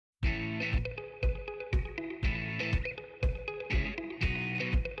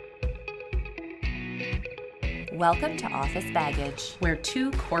Welcome to Office Baggage, where two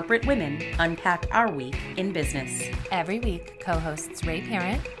corporate women unpack our week in business. Every week, co-hosts Ray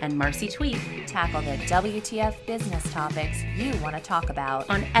Parent and Marcy Twete tackle the WTF business topics you want to talk about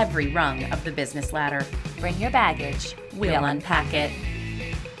on every rung of the business ladder. Bring your baggage, we'll unpack it.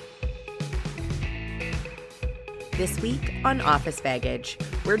 This week on Office Baggage,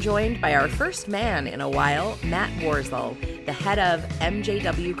 we're joined by our first man in a while, Matt Warzel, the head of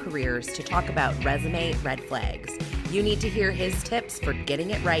MJW Careers, to talk about resume red flags. You need to hear his tips for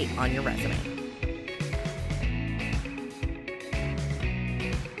getting it right on your resume.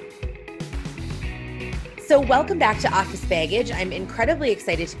 So welcome back to Office Baggage. I'm incredibly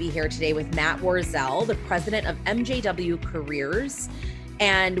excited to be here today with Matt Warzel, the president of MJW Careers.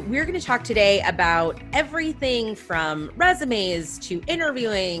 And we're going to talk today about everything from resumes to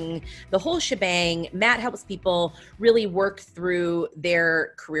interviewing, the whole shebang. Matt helps people really work through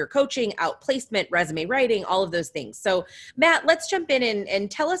their career coaching, outplacement, resume writing, all of those things. So Matt, let's jump in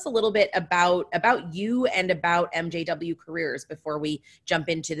and tell us a little bit about you and about MJW Careers before we jump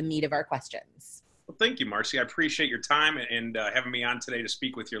into the meat of our questions. Well, thank you, Marcy. I appreciate your time and having me on today to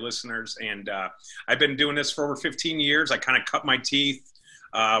speak with your listeners. And I've been doing this for over 15 years. I kind of cut my teeth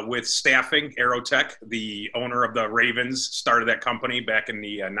with staffing. Aerotech, the owner of the Ravens, started that company back in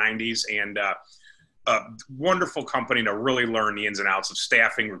the 90s, and a wonderful company to really learn the ins and outs of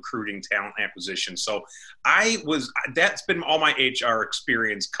staffing, recruiting, talent acquisition. So that's been all my HR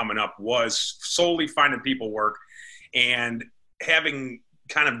experience coming up, was solely finding people work. And having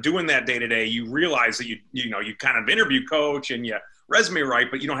kind of doing that day to day, you realize that you kind of interview coach and you resume write,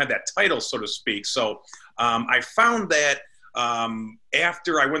 but you don't have that title, so to speak. So I found that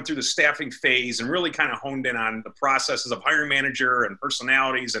after I went through the staffing phase and really kind of honed in on the processes of hiring manager and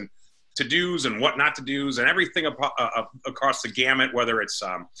personalities and to-dos and what not to-dos and everything across the gamut, whether it's,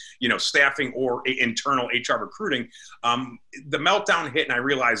 staffing or internal HR recruiting, the meltdown hit and I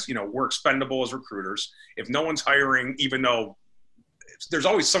realized, we're expendable as recruiters. If no one's hiring, even though there's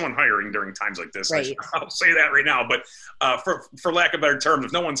always someone hiring during times like this. Right. I'll say that right now, but for lack of better terms,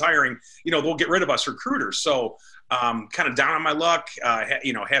 if no one's hiring, they'll get rid of us recruiters. So kind of down on my luck,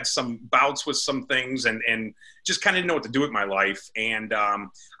 had some bouts with some things and just kind of didn't know what to do with my life. And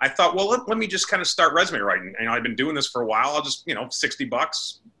I thought, well, let me just kind of start resume writing. I've been doing this for a while. I'll just,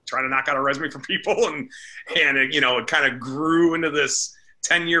 $60, try to knock out a resume for people. And it kind of grew into this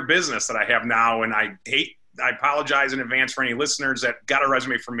 10-year business that I have now. And I apologize in advance for any listeners that got a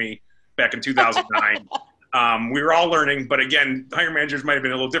resume from me back in 2009. We were all learning, but again, hiring managers might have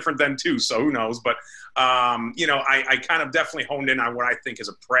been a little different then too. So who knows? But, I kind of definitely honed in on what I think is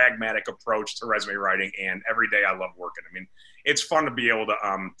a pragmatic approach to resume writing. And every day I love working. It's fun to be able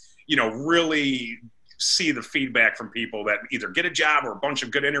to, really see the feedback from people that either get a job or a bunch of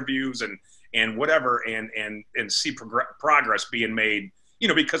good interviews and whatever, and see progress being made,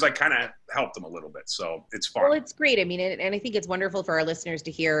 because I kind of helped them a little bit. So it's fun. Well, it's great. And I think it's wonderful for our listeners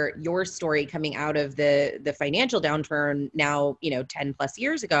to hear your story coming out of the financial downturn now, 10 plus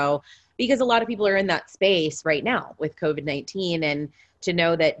years ago, because a lot of people are in that space right now with COVID-19, and to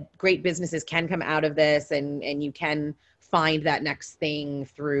know that great businesses can come out of this and you can find that next thing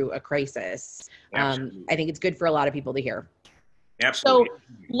through a crisis. I think it's good for a lot of people to hear. Absolutely.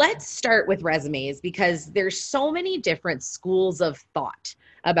 So let's start with resumes, because there's so many different schools of thought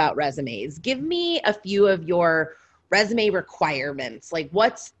about resumes. Give me a few of your resume requirements, like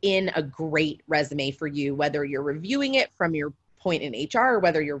what's in a great resume for you, whether you're reviewing it from your point in HR or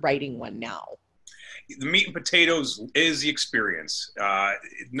whether you're writing one now. The meat and potatoes is the experience.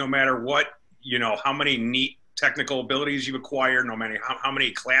 No matter what, how many neat technical abilities you've acquired, no matter how many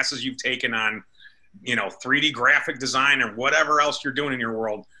classes you've taken on 3D graphic design or whatever else you're doing in your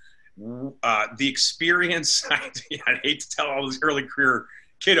world, the experience, I hate to tell all these early career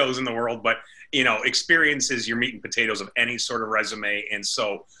kiddos in the world, but, experience is your meat and potatoes of any sort of resume. And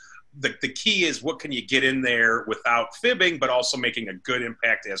so the key is what can you get in there without fibbing, but also making a good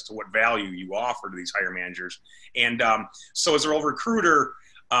impact as to what value you offer to these hire managers. And so as a role recruiter,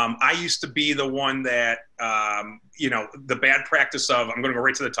 I used to be the one that, the bad practice of, I'm going to go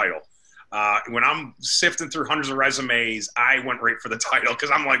right to the title. When I'm sifting through hundreds of resumes, I went right for the title,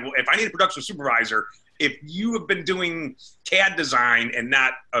 because I'm like, well, if I need a production supervisor, if you have been doing CAD design and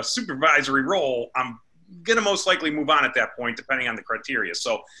not a supervisory role, I'm going to most likely move on at that point, depending on the criteria.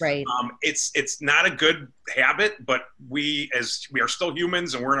 So right. It's not a good habit, but we are still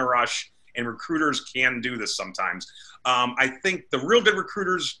humans and we're in a rush, and recruiters can do this sometimes. I think the real good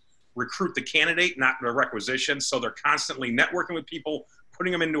recruiters recruit the candidate, not the requisition. So they're constantly networking with people,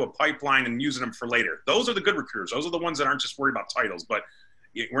 putting them into a pipeline and using them for later. Those are the good recruiters. Those are the ones that aren't just worried about titles. But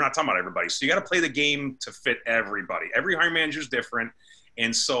we're not talking about everybody. So you got to play the game to fit everybody. Every hiring manager is different.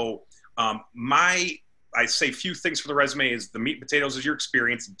 And so I say few things for the resume is the meat and potatoes is your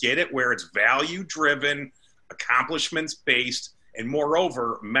experience. Get it where it's value driven, accomplishments based, and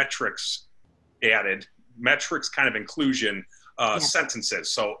moreover, metrics added, metrics kind of inclusion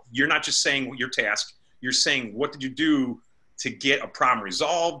sentences. So you're not just saying your task, you're saying what did you do to get a problem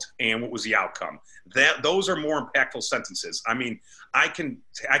resolved and what was the outcome. Those are more impactful sentences. I mean, I can't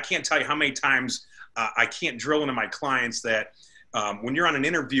tell you how many times I can't drill into my clients that when you're on an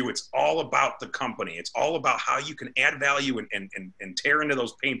interview, it's all about the company. It's all about how you can add value and tear into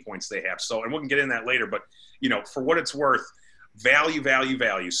those pain points they have. So, and we can get into that later, but for what it's worth, value, value,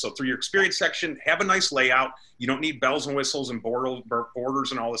 value. So through your experience section, have a nice layout. You don't need bells and whistles and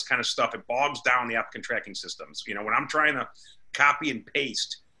borders and all this kind of stuff. It bogs down the applicant tracking systems. When I'm trying to copy and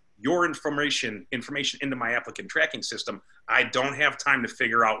paste your information into my applicant tracking system, I don't have time to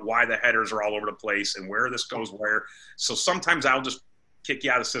figure out why the headers are all over the place and where this goes where. So sometimes I'll just kick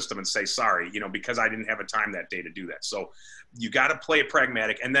you out of the system and say, sorry, because I didn't have a time that day to do that. So you got to play it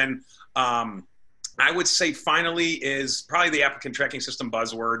pragmatic. And then I would say finally is probably the applicant tracking system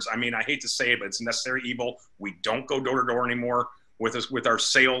buzzwords. I mean, I hate to say it, but it's a necessary evil. We don't go door to door anymore with our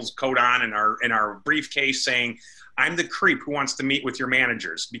sales coat on and our briefcase saying, I'm the creep who wants to meet with your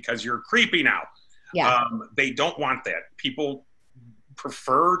managers because you're creepy now. Yeah. They don't want that. People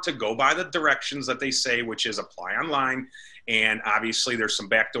prefer to go by the directions that they say, which is apply online. And obviously there's some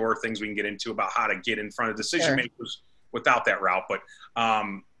backdoor things we can get into about how to get in front of decision makers without that route. But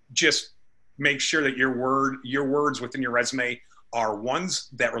just make sure that your words within your resume are ones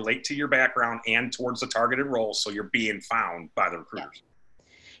that relate to your background and towards the targeted role. So you're being found by the recruiters.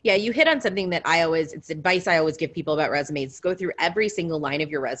 Yeah, you hit on something that it's advice I always give people about resumes. Go through every single line of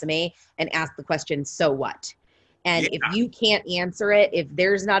your resume and ask the question, so what? And if you can't answer it, if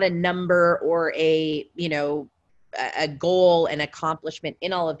there's not a number or a goal and accomplishment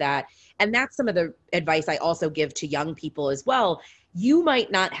in all of that, and that's some of the advice I also give to young people as well. You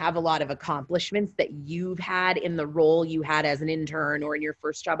might not have a lot of accomplishments that you've had in the role you had as an intern or in your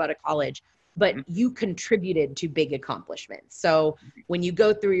first job out of college, but you contributed to big accomplishments. So when you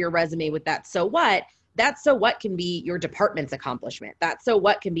go through your resume with that so what can be your department's accomplishment. That so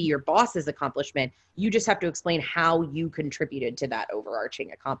what can be your boss's accomplishment. You just have to explain how you contributed to that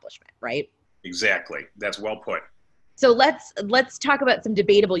overarching accomplishment, right? Exactly. That's well put. So let's talk about some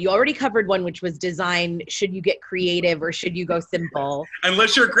debatable. You already covered one, which was design. Should you get creative or should you go simple?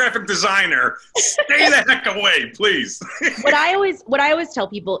 Unless you're a graphic designer, stay the heck away, please. What I always tell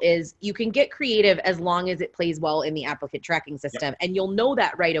people is you can get creative as long as it plays well in the applicant tracking system. And you'll know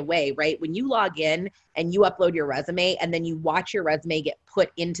that right away, right? When you log in and you upload your resume and then you watch your resume get put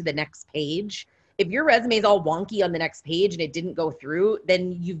into the next page, if your resume is all wonky on the next page and it didn't go through,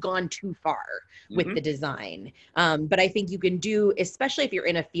 then you've gone too far with the design. But I think you can do, especially if you're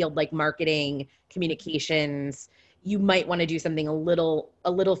in a field like marketing, communications, you might want to do something a little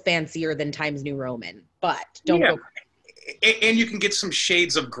fancier than Times New Roman, but don't go crazy. And you can get some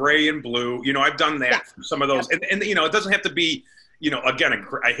shades of gray and blue. I've done that for some of those. And it doesn't have to be, again,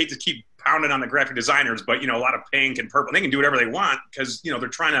 I hate to keep pounding on the graphic designers, but, a lot of pink and purple, they can do whatever they want because, they're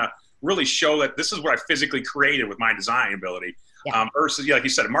trying to really show that this is what I physically created with my design ability. Versus, like you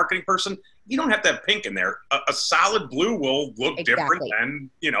said, a marketing person, you don't have to have pink in there. A solid blue will look different than,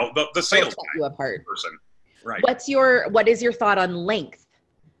 the sales person. Right. What is your thought on length?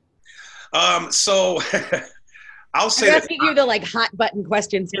 So I'll say I'm asking you the hot button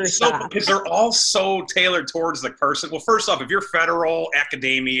questions first. Because they're all so tailored towards the person. Well, first off, if you're federal,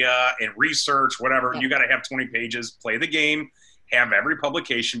 academia, and research, whatever, you got to have 20 pages, play the game. Have every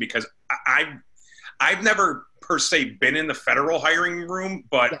publication because I've never per se been in the federal hiring room,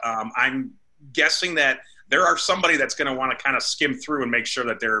 but I'm guessing that there are somebody that's going to want to kind of skim through and make sure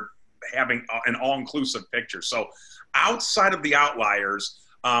that they're having an all-inclusive picture. So outside of the outliers,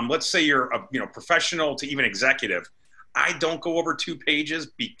 let's say you're a professional to even executive, I don't go over 2 pages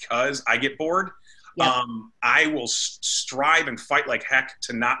because I get bored. I will strive and fight like heck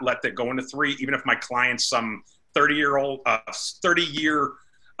to not let that go into 3, even if my client's some 30-year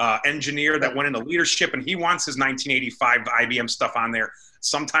engineer that went into leadership and he wants his 1985 IBM stuff on there.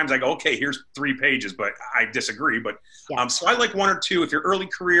 Sometimes I go, okay, here's 3 pages, but I disagree. But so I like 1 or 2. If you're early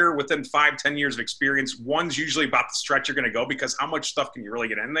career within 5-10 years of experience, 1's usually about the stretch you're going to go because how much stuff can you really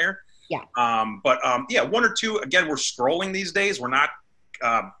get in there? 1 or 2. Again, we're scrolling these days. We're not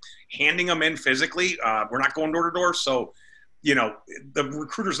handing them in physically. We're not going door to door. So the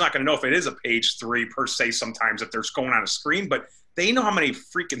recruiter's not going to know if it is a page 3 per se sometimes if they're going on a screen, but they know how many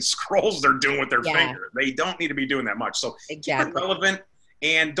freaking scrolls they're doing with their finger. They don't need to be doing that much. So keep it relevant,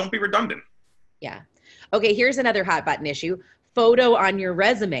 and don't be redundant. Yeah. Okay, here's another hot button issue. Photo on your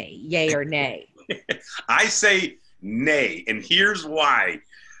resume, yay or nay? I say nay, and here's why.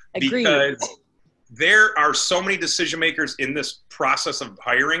 Agreed. Because there are so many decision makers in this process of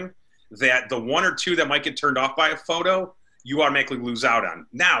hiring that the one or two that might get turned off by a photo, you automatically lose out on.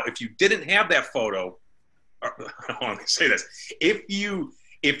 Now, if you didn't have that photo, let me say this. If you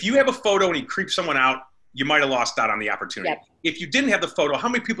have a photo and you creep someone out, you might have lost out on the opportunity. Yep. If you didn't have the photo, how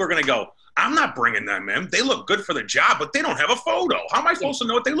many people are going to go, I'm not bringing them in. They look good for the job, but they don't have a photo. How am I supposed to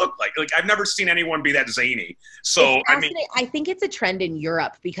know what they look like? Like, I've never seen anyone be that zany. So, I think it's a trend in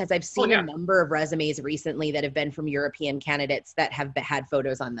Europe because I've seen a number of resumes recently that have been from European candidates that have had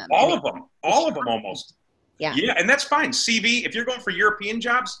photos on them. All of them almost. Yeah. Yeah, and that's fine. CV, if you're going for European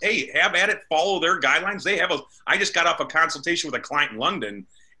jobs, hey, have at it. Follow their guidelines. I just got off a consultation with a client in London,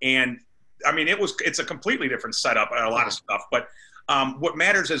 and I mean, it's a completely different setup and a lot of stuff. But what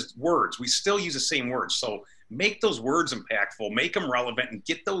matters is words. We still use the same words. So make those words impactful, make them relevant, and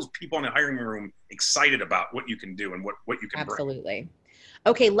get those people in the hiring room excited about what you can do and what you can bring. Absolutely.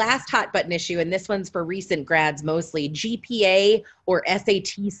 Okay, last hot button issue, and this one's for recent grads mostly, GPA or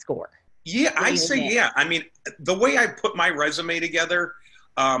SAT score. Yeah, I say yeah. I mean, the way I put my resume together,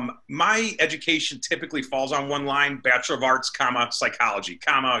 my education typically falls on one line: Bachelor of Arts, psychology,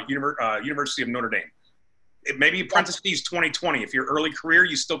 University of Notre Dame. Maybe parentheses 2020. If you're early career,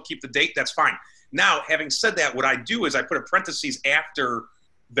 you still keep the date. That's fine. Now, having said that, what I do is I put a parentheses after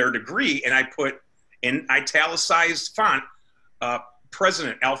their degree, and I put in italicized font,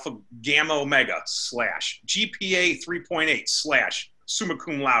 President Alpha Gamma Omega / GPA 3.8 / summa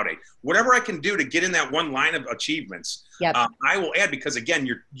cum laude. Whatever I can do to get in that one line of achievements, I will add, because again,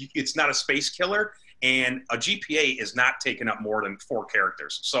 it's not a space killer, and a GPA is not taking up more than 4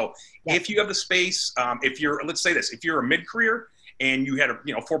 characters. So if you have the space, let's say this, if you're a mid-career and you had a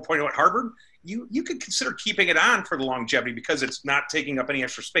 4.0 at Harvard, you could consider keeping it on for the longevity because it's not taking up any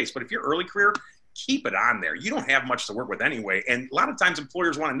extra space. But if you're early career, keep it on there. You don't have much to work with anyway. And a lot of times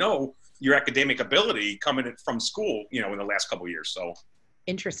employers want to know your academic ability coming in from school, in the last couple of years. So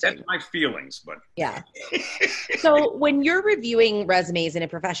interesting. That's my feelings, but yeah. So when you're reviewing resumes in a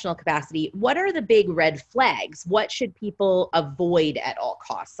professional capacity, what are the big red flags? What should people avoid at all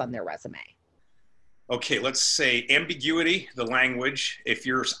costs on their resume? Okay, let's say ambiguity, the language. If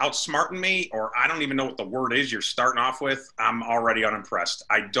you're outsmarting me, or I don't even know what the word is you're starting off with, I'm already unimpressed.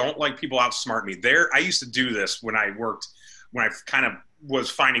 I don't like people outsmart me. I used to do this when I kind of was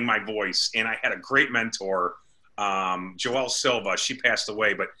finding my voice, and I had a great mentor, Joelle Silva. She passed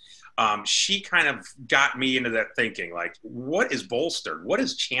away, but she kind of got me into that thinking, like, what is bolstered? What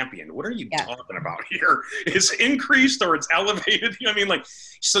is championed? What are you talking about here? Is increased or it's elevated? You know what I mean? Like,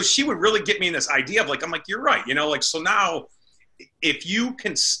 so she would really get me in this idea of like, I'm like, you're right. So now if you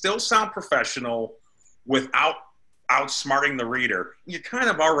can still sound professional without outsmarting the reader, you're kind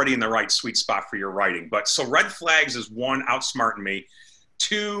of already in the right sweet spot for your writing. But so red flags is 1, outsmarting me.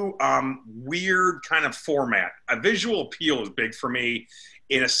 2, weird kind of format. A visual appeal is big for me,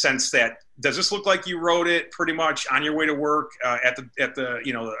 in a sense that, does this look like you wrote it pretty much on your way to work at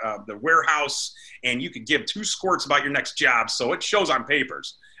the warehouse, and you could give 2 squirts about your next job, so it shows on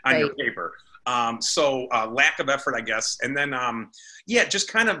your paper. So lack of effort, I guess. And then, just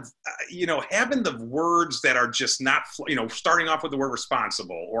kind of, having the words that are just not, starting off with the word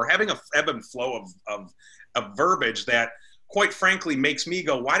responsible, or having a ebb and flow of verbiage that, quite frankly, makes me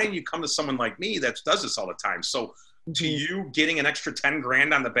go, why didn't you come to someone like me that does this all the time? So to you, getting an extra 10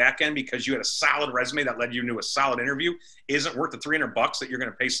 grand on the back end because you had a solid resume that led you into a solid interview isn't worth the $300 that you're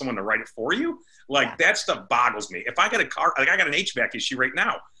going to pay someone to write it for you. Like, that stuff boggles me. If I got a car, like I got an HVAC issue right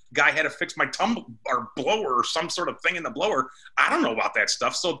now, guy had to fix my blower or some sort of thing in the blower. I don't know about that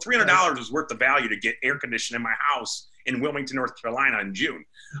stuff. So $300 is worth the value to get air conditioning in my house in Wilmington, North Carolina in June.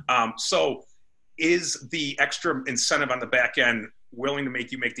 So is the extra incentive on the back end willing to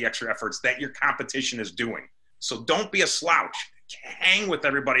make you make the extra efforts that your competition is doing? So don't be a slouch. Hang with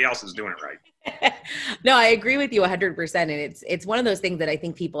everybody else is doing it right. No, I agree with you 100%. And it's one of those things that I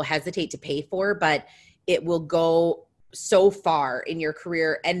think people hesitate to pay for, but it will go so far in your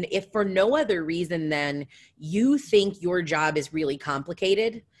career. And if for no other reason than you think your job is really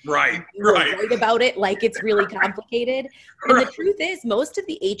complicated, right? Write about it like it's really complicated. And the truth is, most of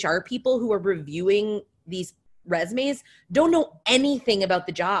the HR people who are reviewing these resumes don't know anything about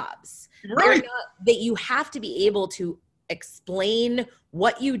the jobs. Right. That you have to be able to explain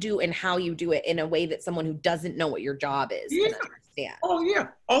what you do and how you do it in a way that someone who doesn't know what your job is can understand. Oh, yeah.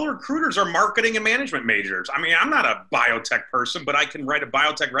 All recruiters are marketing and management majors. I mean, I'm not a biotech person, but I can write a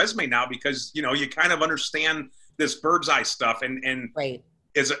biotech resume now because, you kind of understand this bird's eye stuff. And right.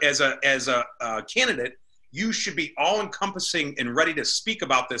 as a candidate, you should be all encompassing and ready to speak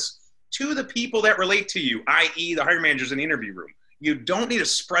about this to the people that relate to you, i.e. the hiring managers in the interview room. You don't need to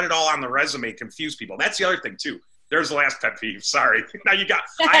spread it all on the resume, confuse people. That's the other thing too. There's the last pet peeve. Sorry. Now you got,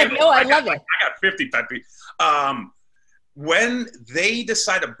 I love it. I got 50 pet peeves. When they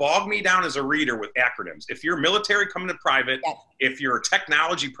decide to bog me down as a reader with acronyms, if you're military coming to private, if you're a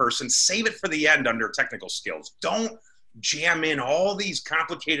technology person, save it for the end under technical skills. Don't jam in all these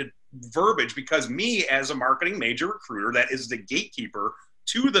complicated verbiage, because me as a marketing major recruiter, that is the gatekeeper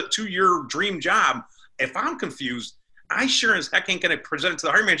to your dream job, if I'm confused, I sure as heck ain't going to present it to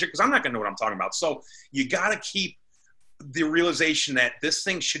the hiring manager, because I'm not going to know what I'm talking about. So you got to keep the realization that this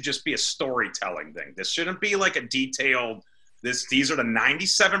thing should just be a storytelling thing. This shouldn't be like a detailed, these are the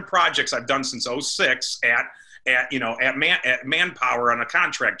 97 projects I've done since 06 at Manpower on a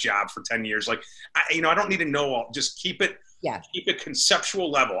contract job for 10 years. Like, I don't need to know all, just keep it conceptual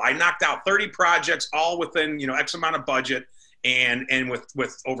level. I knocked out 30 projects all within, X amount of budget and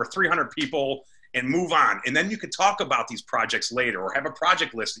with over 300 people, and move on. And then you could talk about these projects later, or have a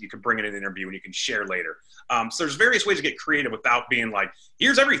project list that you can bring in an interview and you can share later. So there's various ways to get creative without being like,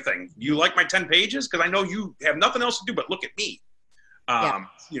 here's everything. You like my 10 pages? Because I know you have nothing else to do but look at me.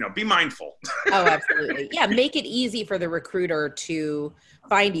 Be mindful. Oh, absolutely. Yeah. Make it easy for the recruiter to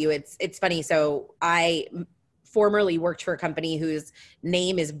find you. It's funny. So I formerly worked for a company whose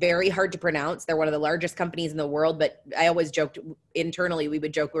name is very hard to pronounce. They're one of the largest companies in the world, but I always joked internally, we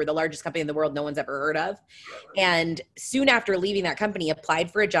would joke we're the largest company in the world no one's ever heard of. And soon after leaving that company, applied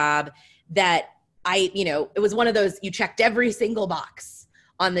for a job that it was one of those, you checked every single box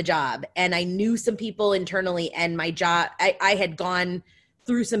on the job. And I knew some people internally, and my job, I had gone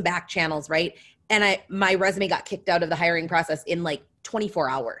through some back channels, right? And my resume got kicked out of the hiring process in like 24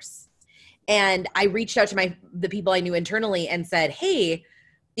 hours. And I reached out to the people I knew internally and said, hey,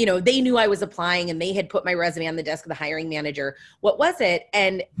 they knew I was applying and they had put my resume on the desk of the hiring manager. What was it?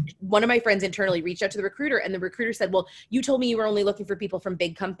 And one of my friends internally reached out to the recruiter, and the recruiter said, well, you told me you were only looking for people from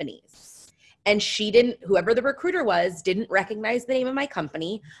big companies. And whoever the recruiter was, didn't recognize the name of my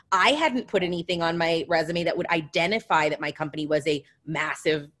company. I hadn't put anything on my resume that would identify that my company was a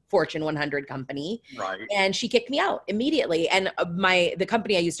massive Fortune 100 company. Right. And she kicked me out immediately. And the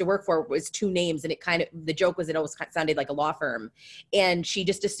company I used to work for was two names. And the joke was it always sounded like a law firm. And she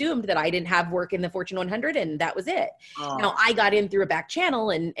just assumed that I didn't have work in the Fortune 100, and that was it. Oh. Now I got in through a back channel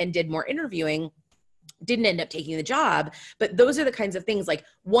and did more interviewing, didn't end up taking the job. But those are the kinds of things, like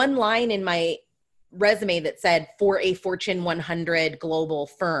one line in my resume that said for a Fortune 100 global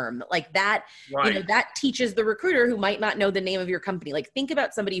firm, like that, right. That teaches the recruiter who might not know the name of your company. Like, think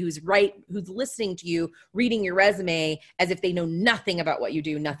about somebody who's listening to you, reading your resume as if they know nothing about what you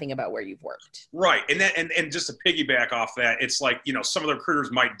do, nothing about where you've worked. Right. And just to piggyback off that, it's like, some of the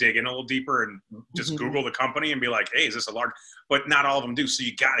recruiters might dig in a little deeper and just Google the company and be like, hey, is this a large, but not all of them do. So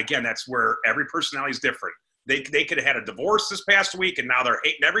that's where every personality is different. They could have had a divorce this past week, and now they're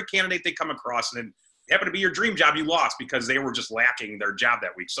hating every candidate they come across, and then happen to be your dream job you lost because they were just lacking their job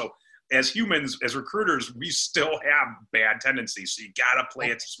that week. So as humans, as recruiters, we still have bad tendencies. So you got to play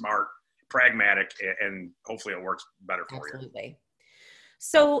it smart, pragmatic, and hopefully it works better for you. Absolutely.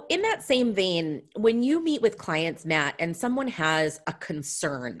 So in that same vein, when you meet with clients, Matt, and someone has a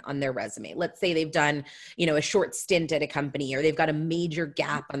concern on their resume, let's say they've done, a short stint at a company, or they've got a major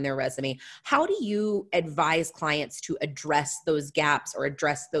gap on their resume, how do you advise clients to address those gaps or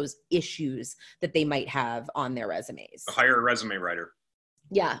address those issues that they might have on their resumes? Hire a resume writer.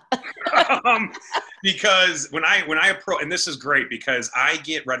 Yeah. Because when I approach, and this is great because I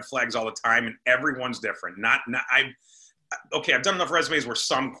get red flags all the time, and everyone's different. I've done enough resumes where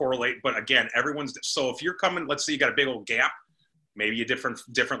some correlate, but again, everyone's. So if you're coming, let's say you got a big old gap, maybe a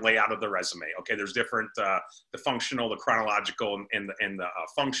different layout of the resume. Okay, there's different, the functional, the chronological, and the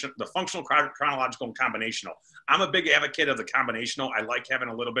functional, chronological, and combinational. I'm a big advocate of the combinational. I like having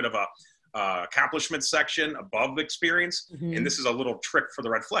a little bit of a accomplishment section above the experience, and this is a little trick for the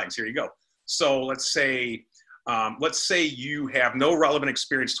red flags. Here you go. So let's say you have no relevant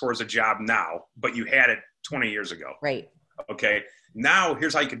experience towards a job now, but you had it 20 years ago. Right. Okay. Now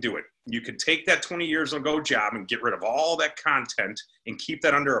here's how you could do it. You could take that 20 years ago job and get rid of all that content and keep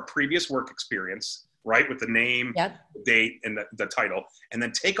that under a previous work experience, right? With the name, the date, and the title. And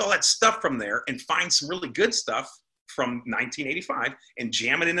then take all that stuff from there and find some really good stuff from 1985 and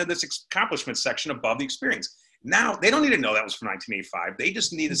jam it into this accomplishment section above the experience. Now they don't need to know that was from 1985. They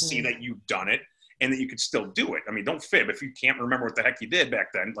just need to see that you've done it and that you could still do it. I mean, don't fib. If you can't remember what the heck you did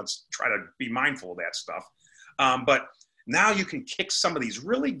back then, let's try to be mindful of that stuff. But now you can kick some of these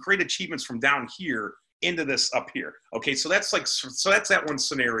really great achievements from down here into this up here. Okay, so that's that one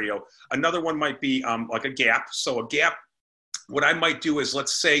scenario. Another one might be like a gap. So a gap, what I might do is,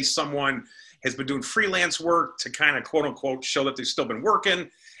 let's say someone has been doing freelance work to kind of quote unquote show that they've still been working.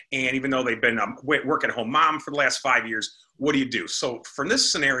 And even though they've been work at home mom for the last 5 years, what do you do? So from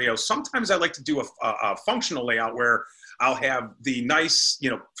this scenario, sometimes I like to do a functional layout where I'll have the nice,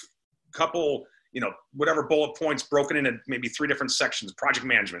 couple, whatever bullet points broken into maybe 3 different sections: project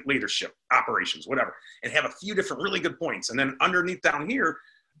management, leadership, operations, whatever, and have a few different really good points. And then underneath down here,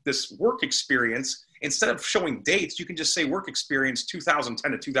 this work experience, instead of showing dates, you can just say work experience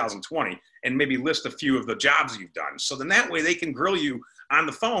 2010 to 2020 and maybe list a few of the jobs you've done. So then that way they can grill you on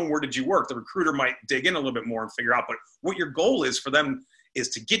the phone. Where did you work? The recruiter might dig in a little bit more and figure out, but what your goal is for them is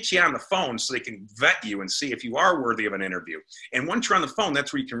to get you on the phone so they can vet you and see if you are worthy of an interview. And once you're on the phone,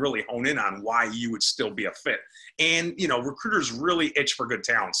 that's where you can really hone in on why you would still be a fit. And, recruiters really itch for good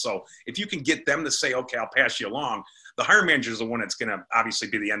talent. So if you can get them to say, okay, I'll pass you along, the hiring manager is the one that's going to obviously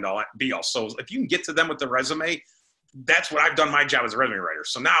be the end all be all. So if you can get to them with the resume, that's what I've done my job as a resume writer.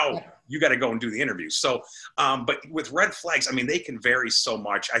 So now you got to go and do the interview. So, but with red flags, they can vary so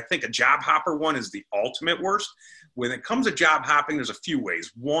much. I think a job hopper one is the ultimate worst. When it comes to job hopping, there's a few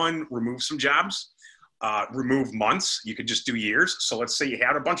ways. One, remove some jobs, remove months. You could just do years. So let's say you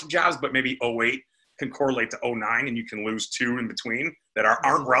had a bunch of jobs, but maybe 08 can correlate to 09 and you can lose 2 in between that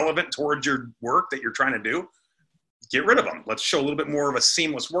aren't relevant towards your work that you're trying to do. Get rid of them. Let's show a little bit more of a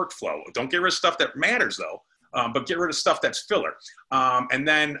seamless workflow. Don't get rid of stuff that matters though. But get rid of stuff that's filler. And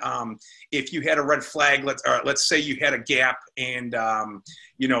then if you had a red flag, let's say you had a gap and,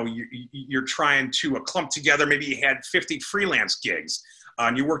 you're trying to clump together, maybe you had 50 freelance gigs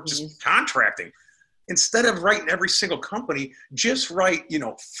and you work just contracting. Instead of writing every single company, just write,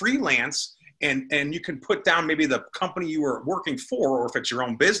 freelance, and you can put down maybe the company you were working for, or if it's your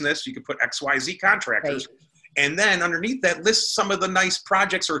own business, you can put XYZ contractors. Right. And then underneath that, list some of the nice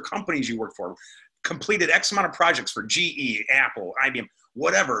projects or companies you work for. Completed X amount of projects for GE, Apple, IBM,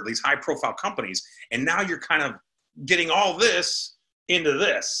 whatever, these high profile companies. And now you're kind of getting all this into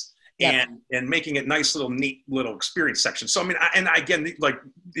this and making it nice little, neat little experience section. So, and again, like,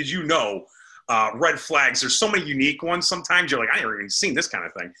 as red flags, there's so many unique ones. Sometimes you're like, I ain't even seen this kind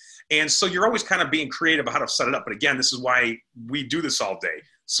of thing. And so you're always kind of being creative about how to set it up. But again, this is why we do this all day.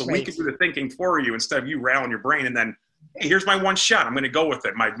 So we can do the thinking for you instead of you rattling your brain and then, hey, here's my one shot. I'm going to go with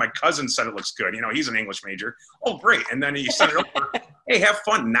it. My cousin said it looks good. He's an English major. Oh, great. And then you send it over. Hey, have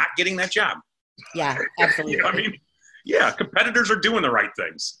fun not getting that job. Yeah, absolutely. Competitors are doing the right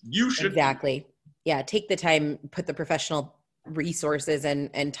things. You should. Exactly. Yeah. Take the time, put the professional resources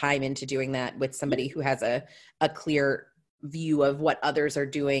and time into doing that with somebody who has a clear view of what others are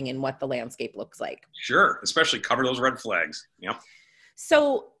doing and what the landscape looks like. Sure. Especially cover those red flags. Yep.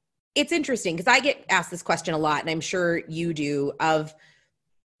 So it's interesting because I get asked this question a lot, and I'm sure you do, of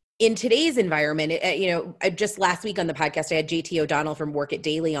in today's environment, just last week on the podcast, I had JT O'Donnell from Work It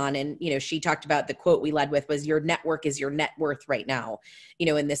Daily on, and, she talked about the quote we led with was, your network is your net worth right now.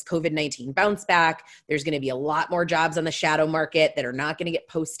 In this COVID-19 bounce back, there's going to be a lot more jobs on the shadow market that are not going to get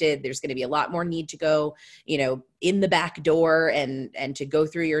posted. There's going to be a lot more need to go, in the back door and to go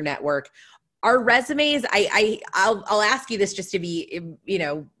through your network. Our resumes, I'll ask you this just to be,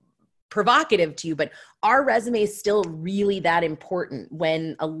 provocative to you, but are resumes still really that important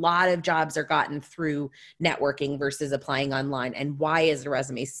when a lot of jobs are gotten through networking versus applying online? And why is the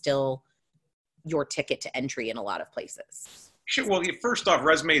resume still your ticket to entry in a lot of places? Sure. Well, first off,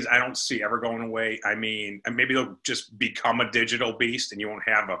 resumes I don't see ever going away. Maybe they'll just become a digital beast and you won't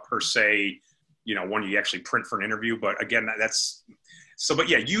have a per se, one you actually print for an interview. But again, but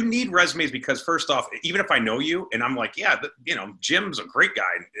yeah, you need resumes because first off, even if I know you and I'm like, Jim's a great guy.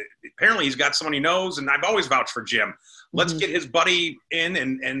 Apparently he's got someone he knows, and I've always vouched for Jim. Let's get his buddy in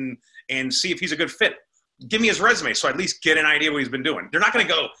and see if he's a good fit. Give me his resume so I at least get an idea what he's been doing. They're not going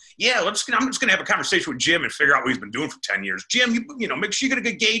to go, I'm just going to have a conversation with Jim and figure out what he's been doing for 10 years. Jim, make sure you get a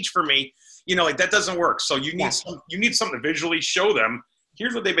good gauge for me. That doesn't work. So you need something to visually show them.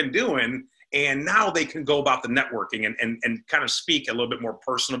 Here's what they've been doing. And now they can go about the networking and kind of speak a little bit more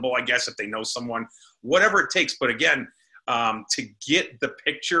personable, I guess, if they know someone, whatever it takes. But again, to get the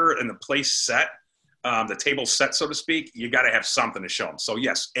picture and the place set, the table set, so to speak, you got to have something to show them. So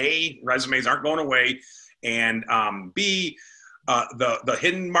yes, A, resumes aren't going away. And B, the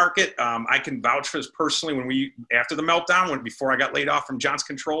hidden market, I can vouch for this personally. After the meltdown, before I got laid off from Johnson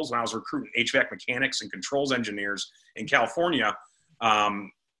Controls, when I was recruiting HVAC mechanics and controls engineers in California,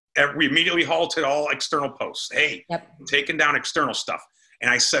 we immediately halted all external posts. Hey, taking down external stuff. And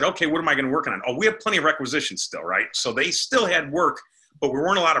I said, okay, what am I going to work on? Oh, we have plenty of requisitions still, right? So they still had work but we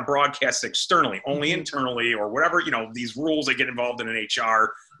weren't allowed to broadcast externally, only internally or whatever, you know, these rules that get involved in an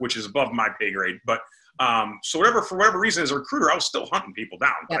HR, which is above my pay grade. But so for whatever reason, as a recruiter, I was still hunting people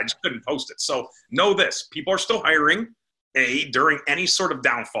down, but I just couldn't post it. So know this, people are still hiring. A, during any sort of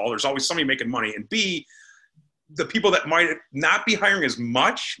downfall, there's always somebody making money. And B, the people that might not be hiring as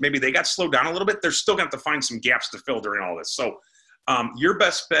much, maybe they got slowed down a little bit, they're still going to have to find some gaps to fill during all this. So your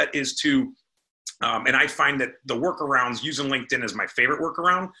best bet is to, and I find that the workarounds, using LinkedIn is my favorite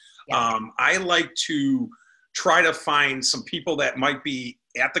workaround. I like to try to find some people that might be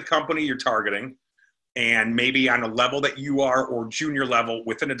at the company you're targeting and maybe on a level that you are or junior level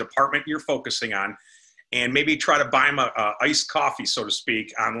within a department you're focusing on. And maybe try to buy them a iced coffee, so to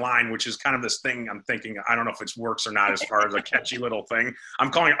speak, online, which is kind of this thing I'm thinking, I don't know if it works or not as far as a catchy little thing. I'm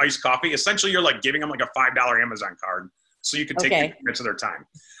calling it iced coffee. Essentially, you're like giving them like a $5 Amazon card so you can take 2 minutes of their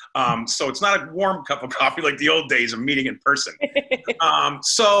time. So it's not a warm cup of coffee like the old days of meeting in person.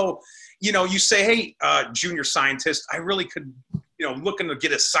 So, you know, you say, hey, junior scientist, I really could, you know, looking to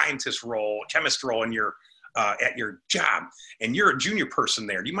get a scientist role, chemist role in your at your job, and you're a junior person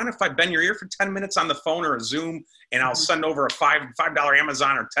there. Do you mind if I bend your ear for 10 minutes on the phone or a Zoom, and I'll send over a $5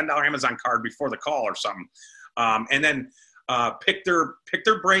 Amazon or $10 Amazon card before the call or something? And then pick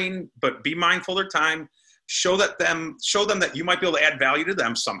their brain, but be mindful of their time. Show them that you might be able to add value to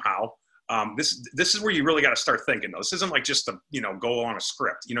them somehow. This is where you really got to start thinking, though. This isn't like just to, you know, go along a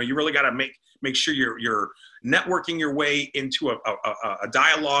script. You know, you really got to make sure you're networking your way into a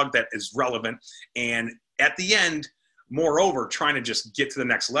dialogue that is relevant. And at the end, moreover, trying to just get to the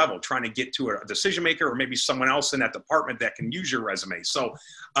next level, trying to get to a decision maker or maybe someone else in that department that can use your resume. So,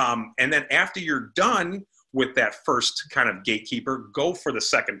 and then after you're done with that first kind of gatekeeper, go for the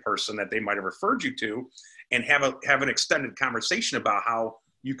second person that they might have referred you to and have an extended conversation about how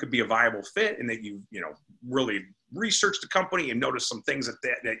you could be a viable fit and that you know, really research the company and notice some things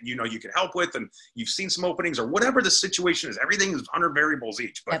that you know you can help with, and you've seen some openings or whatever the situation is. Everything is 100 variables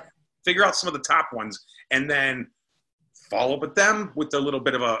each, but figure out some of the top ones and then follow up with them with a little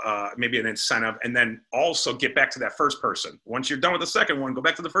bit of maybe an incentive, and then also get back to that first person. Once you're done with the second one, go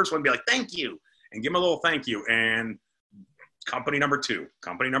back to the first one and be like, thank you, and give them a little thank you, and company number 2,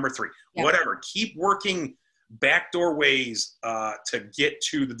 company number 3, whatever. Keep working backdoor ways to get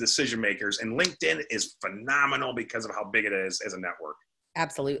to the decision makers, and LinkedIn is phenomenal because of how big it is as a network.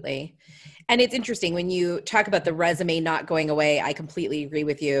 Absolutely. And it's interesting when you talk about the resume not going away. I completely agree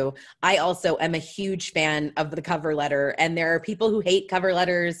with you. I also am a huge fan of the cover letter, and there are people who hate cover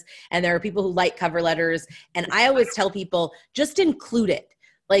letters and there are people who like cover letters. And I always tell people, just include it.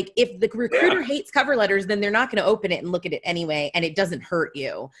 Like, if the recruiter hates cover letters, then they're not going to open it and look at it anyway, and it doesn't hurt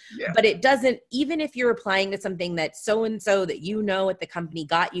you. But it doesn't, even if you're applying to something that so-and-so that you know at the company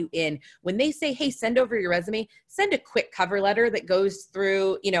got you in, when they say, hey, send over your resume, send a quick cover letter that goes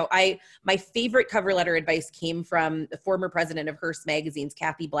through, you know, my favorite cover letter advice came from the former president of Hearst Magazine's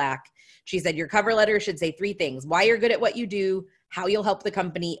Kathy Black. She said, your cover letter should say 3 things: why you're good at what you do, how you'll help the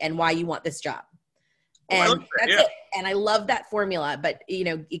company, and why you want this job. And that's it. And I love that formula, but you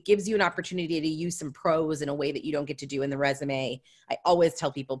know, it gives you an opportunity to use some pros in a way that you don't get to do in the resume. I always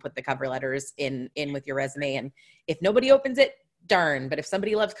tell people, put the cover letters in with your resume. And if nobody opens it, darn. But if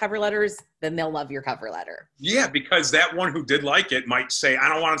somebody loves cover letters, then they'll love your cover letter. Yeah, because that one who did like it might say, I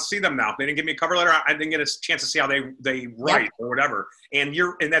don't want to see them now. They didn't give me a cover letter. I didn't get a chance to see how they write or whatever. And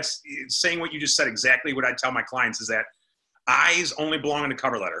that's saying what you just said, exactly what I tell my clients, is that I's only belong in a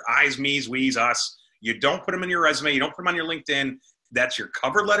cover letter. I's, me's, we's, us. You don't put them in your resume. You don't put them on your LinkedIn. That's your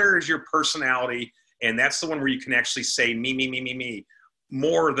cover letter, is your personality. And that's the one where you can actually say me,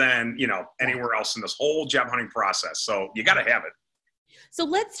 more than, you know, anywhere else in this whole job hunting process. So you got to have it. So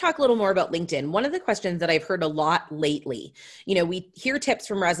let's talk a little more about LinkedIn. One of the questions that I've heard a lot lately, you know, we hear tips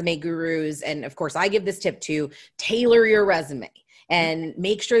from resume gurus. And of course, I give this tip too: tailor your resume. And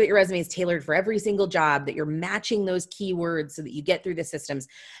make sure that your resume is tailored for every single job, that you're matching those keywords so that you get through the systems.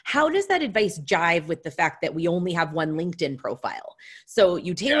 How does that advice jive with the fact that we only have one LinkedIn profile? So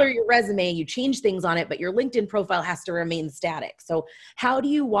you tailor your resume, you change things on it, but your LinkedIn profile has to remain static. So how do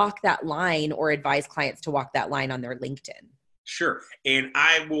you walk that line, or advise clients to walk that line on their LinkedIn? Sure. And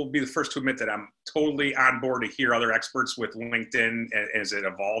I will be the first to admit that I'm totally on board to hear other experts with LinkedIn as it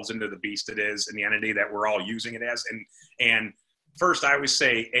evolves into the beast it is and the entity that we're all using it as. And first, I always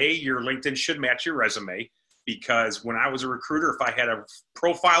say, your LinkedIn should match your resume, because when I was a recruiter, if I had a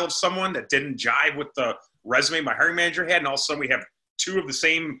profile of someone that didn't jive with the resume my hiring manager had, and all of a sudden we have 2 of the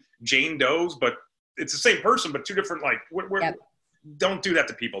same Jane Does, but it's the same person, but 2 different, don't do that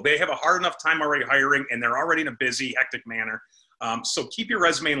to people. They have a hard enough time already hiring, and they're already in a busy, hectic manner. So keep your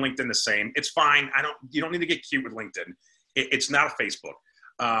resume and LinkedIn the same. It's fine. You don't need to get cute with LinkedIn. It's not a Facebook.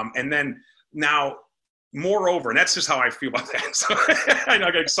 And then now, moreover, and that's just how I feel about that. So I know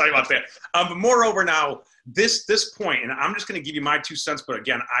I get excited about that. But moreover, now this point, and I'm just going to give you my 2 cents. But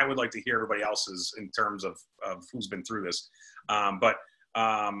again, I would like to hear everybody else's in terms of who's been through this.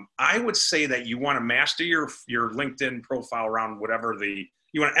 I would say that you want to master your LinkedIn profile around whatever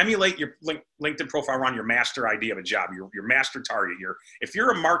you want to emulate your LinkedIn profile around your master idea of a job, your master target. If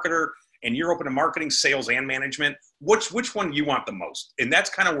you're a marketer and you're open to marketing, sales, and management, which one you want the most? And that's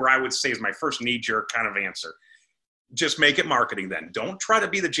kind of where I would say is my first knee-jerk kind of answer. Just make it marketing then. Don't try to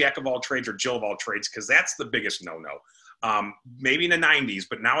be the jack of all trades or Jill of all trades, because that's the biggest no-no. Maybe in the 90s,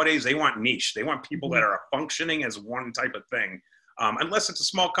 but nowadays they want niche. They want people that are functioning as one type of thing, unless it's a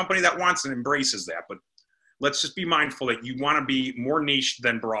small company that wants and embraces that. But let's just be mindful that you want to be more niche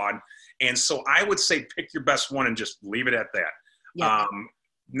than broad. And so I would say pick your best one and just leave it at that. Yep.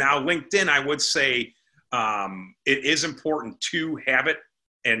 Now, LinkedIn, I would say it is important to have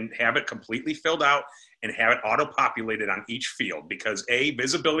it completely filled out and have it auto-populated on each field, because A,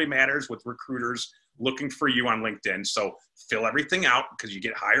 visibility matters with recruiters looking for you on LinkedIn. So fill everything out because you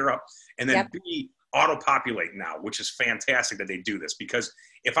get higher up. And then yep. B, auto-populate now, which is fantastic that they do this, because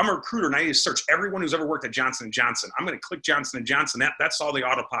if I'm a recruiter and I need to search everyone who's ever worked at Johnson & Johnson, I'm going to click Johnson & Johnson. That's all the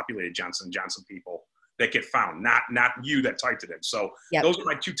auto-populated Johnson & Johnson people that get found, not you that typed it in. So yep. Those are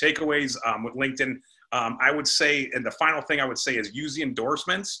my 2 takeaways with LinkedIn. I would say, and the final thing I would say is use the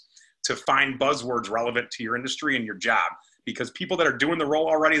endorsements to find buzzwords relevant to your industry and your job, because people that are doing the role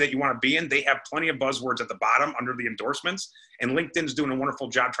already that you want to be in, they have plenty of buzzwords at the bottom under the endorsements, and LinkedIn's doing a wonderful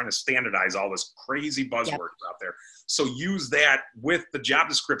job trying to standardize all this crazy buzzwords yep. out there. So use that with the job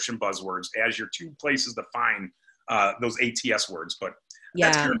description buzzwords as your 2 places to find those ATS words. But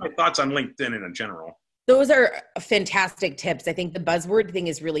that's kind of my thoughts on LinkedIn in general. Those are fantastic tips. I think the buzzword thing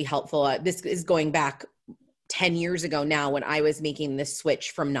is really helpful. This is going back 10 years ago now, when I was making this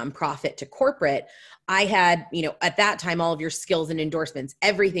switch from nonprofit to corporate. I had, at that time, all of your skills and endorsements,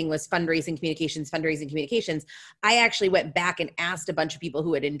 everything was fundraising communications. I actually went back and asked a bunch of people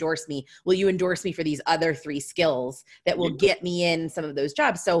who had endorsed me, will you endorse me for these other 3 skills that will get me in some of those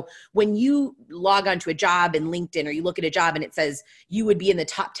jobs? So when you log onto a job in LinkedIn, or you look at a job and it says you would be in the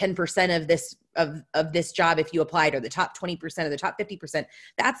top 10% of this of this job if you applied, or the top 20% or the top 50%,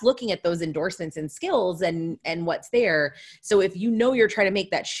 that's looking at those endorsements and skills and what's there. So if you're trying to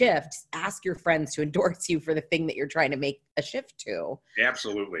make that shift, ask your friends to endorse you for the thing that you're trying to make a shift to.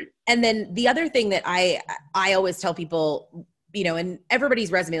 Absolutely. And then the other thing that I always tell people, and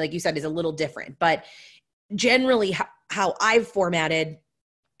everybody's resume, like you said, is a little different, but generally how I've formatted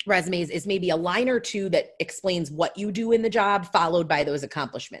resumes is maybe a line or 2 that explains what you do in the job, followed by those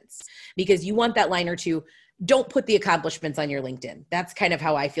accomplishments, because you want that line or 2. Don't put the accomplishments on your LinkedIn. That's kind of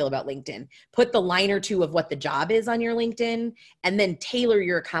how I feel about LinkedIn. Put the line or 2 of what the job is on your LinkedIn, and then tailor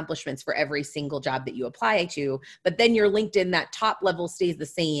your accomplishments for every single job that you apply to. But then your LinkedIn, that top level stays the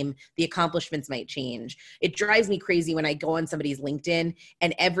same. The accomplishments might change. It drives me crazy when I go on somebody's LinkedIn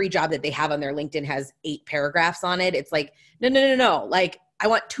and every job that they have on their LinkedIn has 8 paragraphs on it. It's like, no. Like, I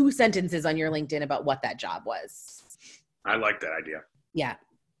want 2 sentences on your LinkedIn about what that job was. I like that idea. Yeah.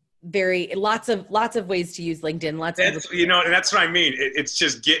 Lots of ways to use LinkedIn. And that's what I mean. It's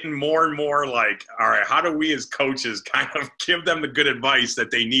just getting more and more like, all right, how do we as coaches kind of give them the good advice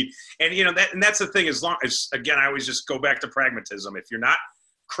that they need? And and that's the thing, as long as, again, I always just go back to pragmatism. If you're not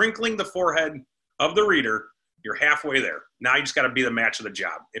crinkling the forehead of the reader, you're halfway there. Now you just got to be the match of the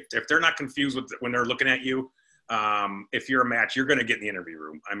job. If they're not confused when they're looking at you, if you're a match, you're going to get in the interview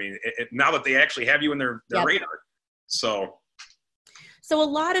room. I mean, now that they actually have you in their yep. radar. So a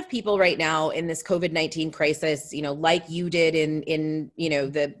lot of people right now in this COVID-19 crisis, like you did in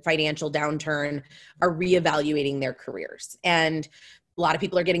the financial downturn, are reevaluating their careers. And a lot of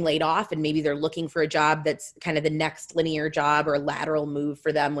people are getting laid off, and maybe they're looking for a job that's kind of the next linear job or lateral move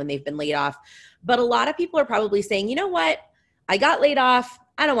for them when they've been laid off. But a lot of people are probably saying, you know what? I got laid off.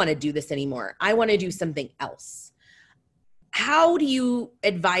 I don't want to do this anymore. I want to do something else. How do you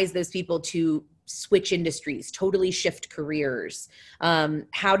advise those people to switch industries, totally shift careers?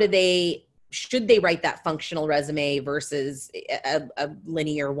 Should they write that functional resume versus a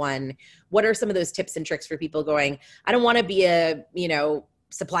linear one? What are some of those tips and tricks for people going, I don't want to be a,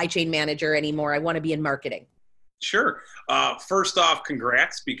 supply chain manager anymore. I want to be in marketing? Sure. First off,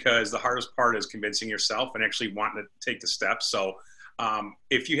 congrats, because the hardest part is convincing yourself and actually wanting to take the steps. So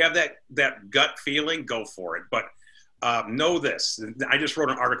if you have that gut feeling, go for it. But know this. I just wrote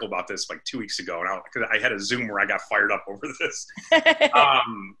an article about this like 2 weeks ago, and I had a Zoom where I got fired up over this.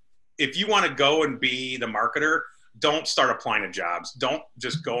 If you want to go and be the marketer, don't start applying to jobs. Don't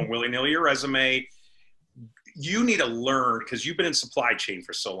just go and willy-nilly your resume. you need to learn, because you've been in supply chain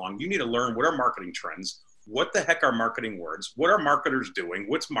for so long, you need to learn what are marketing trends, what the heck are marketing words, what are marketers doing,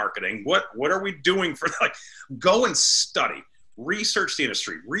 what's marketing, what are we doing for, like, go and study, research the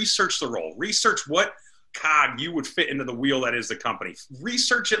industry, research the role, research what cog you would fit into the wheel that is the company,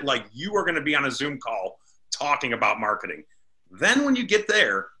 research it like you are going to be on a Zoom call talking about marketing. Then when you get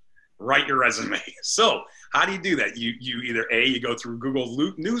there, write your resume. So how do you do that? You either you go through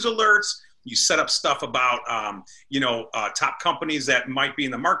Google News alerts, you set up stuff about, top companies that might be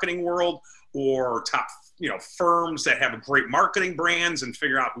in the marketing world, or top, firms that have great marketing brands, and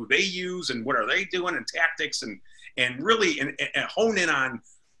figure out who they use and what are they doing and tactics, and really and hone in on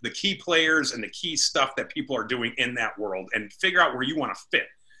the key players and the key stuff that people are doing in that world, and figure out where you want to fit.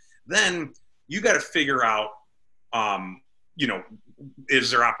 Then you got to figure out,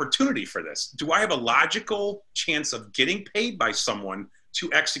 is there opportunity for this? Do I have a logical chance of getting paid by someone to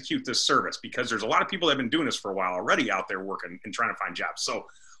execute this service? Because there's a lot of people that have been doing this for a while already out there working and trying to find jobs. So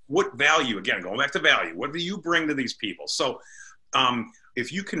what value, again, going back to value, what do you bring to these people? So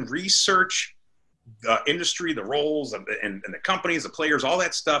if you can research the industry, the roles, and the companies, the players, all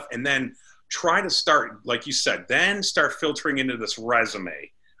that stuff, and then try to start, like you said, then start filtering into this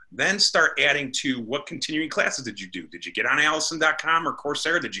resume. Then start adding to what continuing classes did you do? Did you get on Allison.com or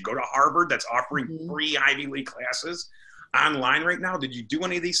Coursera? Did you go to Harvard that's offering free Ivy League classes online right now? Did you do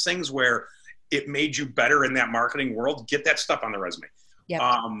any of these things where it made you better in that marketing world? Get that stuff on the resume. Yep.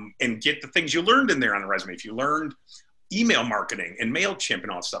 And get the things you learned in there on the resume. If you learned email marketing and MailChimp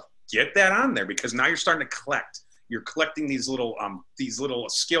and all that stuff, get that on there, because now you're starting to collect. You're collecting these little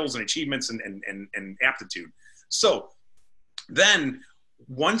skills and achievements and aptitude. So then,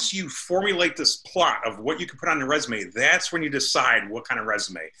 once you formulate this plot of what you can put on the resume, that's when you decide what kind of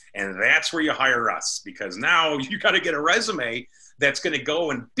resume. And that's where you hire us, because now you got to get a resume that's going to go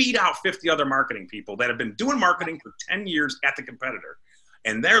and beat out 50 other marketing people that have been doing marketing for 10 years at the competitor.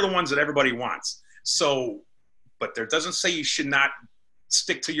 And they're the ones that everybody wants. So, but there doesn't say you should not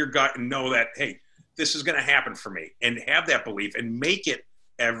stick to your gut and know that, hey, this is going to happen for me, and have that belief and make it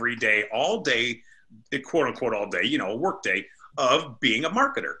every day, all day, quote unquote, all day, a work day, of being a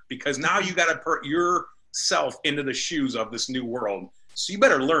marketer, because now you got to put yourself into the shoes of this new world. So you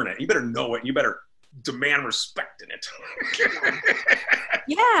better learn it. You better know it. You better demand respect in it.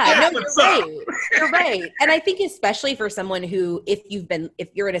 Yeah, no, you're right. You're right. And I think especially for someone who, if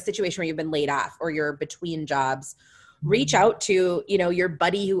you're in a situation where you've been laid off or you're between jobs, reach out to, your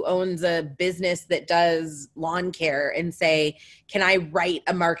buddy who owns a business that does lawn care and say, can I write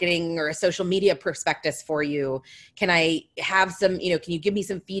a marketing or a social media prospectus for you? Can I have some, can you give me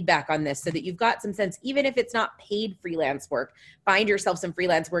some feedback on this, so that you've got some sense, even if it's not paid freelance work, find yourself some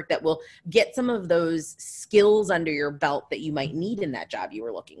freelance work that will get some of those skills under your belt that you might need in that job you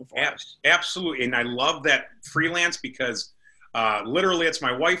were looking for. Absolutely. And I love that freelance, because literally, it's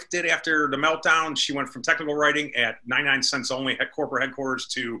my wife did after the meltdown. She went from technical writing at 99 cents only at corporate headquarters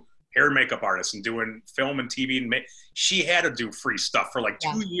to hair and makeup artist and doing film and TV. And she had to do free stuff for like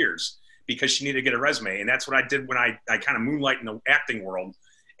 2 years because she needed to get a resume. And that's what I did when I kind of moonlight in the acting world.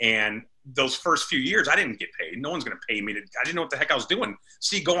 And those first few years, I didn't get paid. No one's going to pay me. I didn't know what the heck I was doing.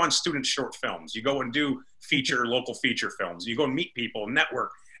 So you go on student short films. You go and do local feature films. You go and meet people,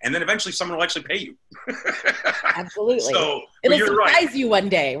 network. And then eventually someone will actually pay you. Absolutely. So it'll surprise you one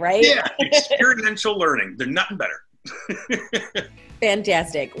day, right? Yeah, experiential learning. They're nothing better.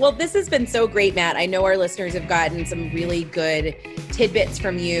 Fantastic. Well, this has been so great, Matt. I know our listeners have gotten some really good tidbits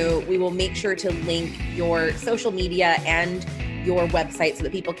from you. We will make sure to link your social media and your website so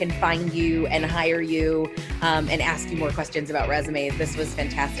that people can find you and hire you and ask you more questions about resumes. This was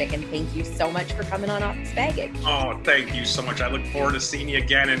fantastic. And thank you so much for coming on Office Baggage. Oh, thank you so much. I look forward to seeing you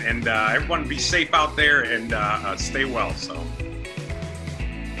again. And everyone be safe out there and stay well. So.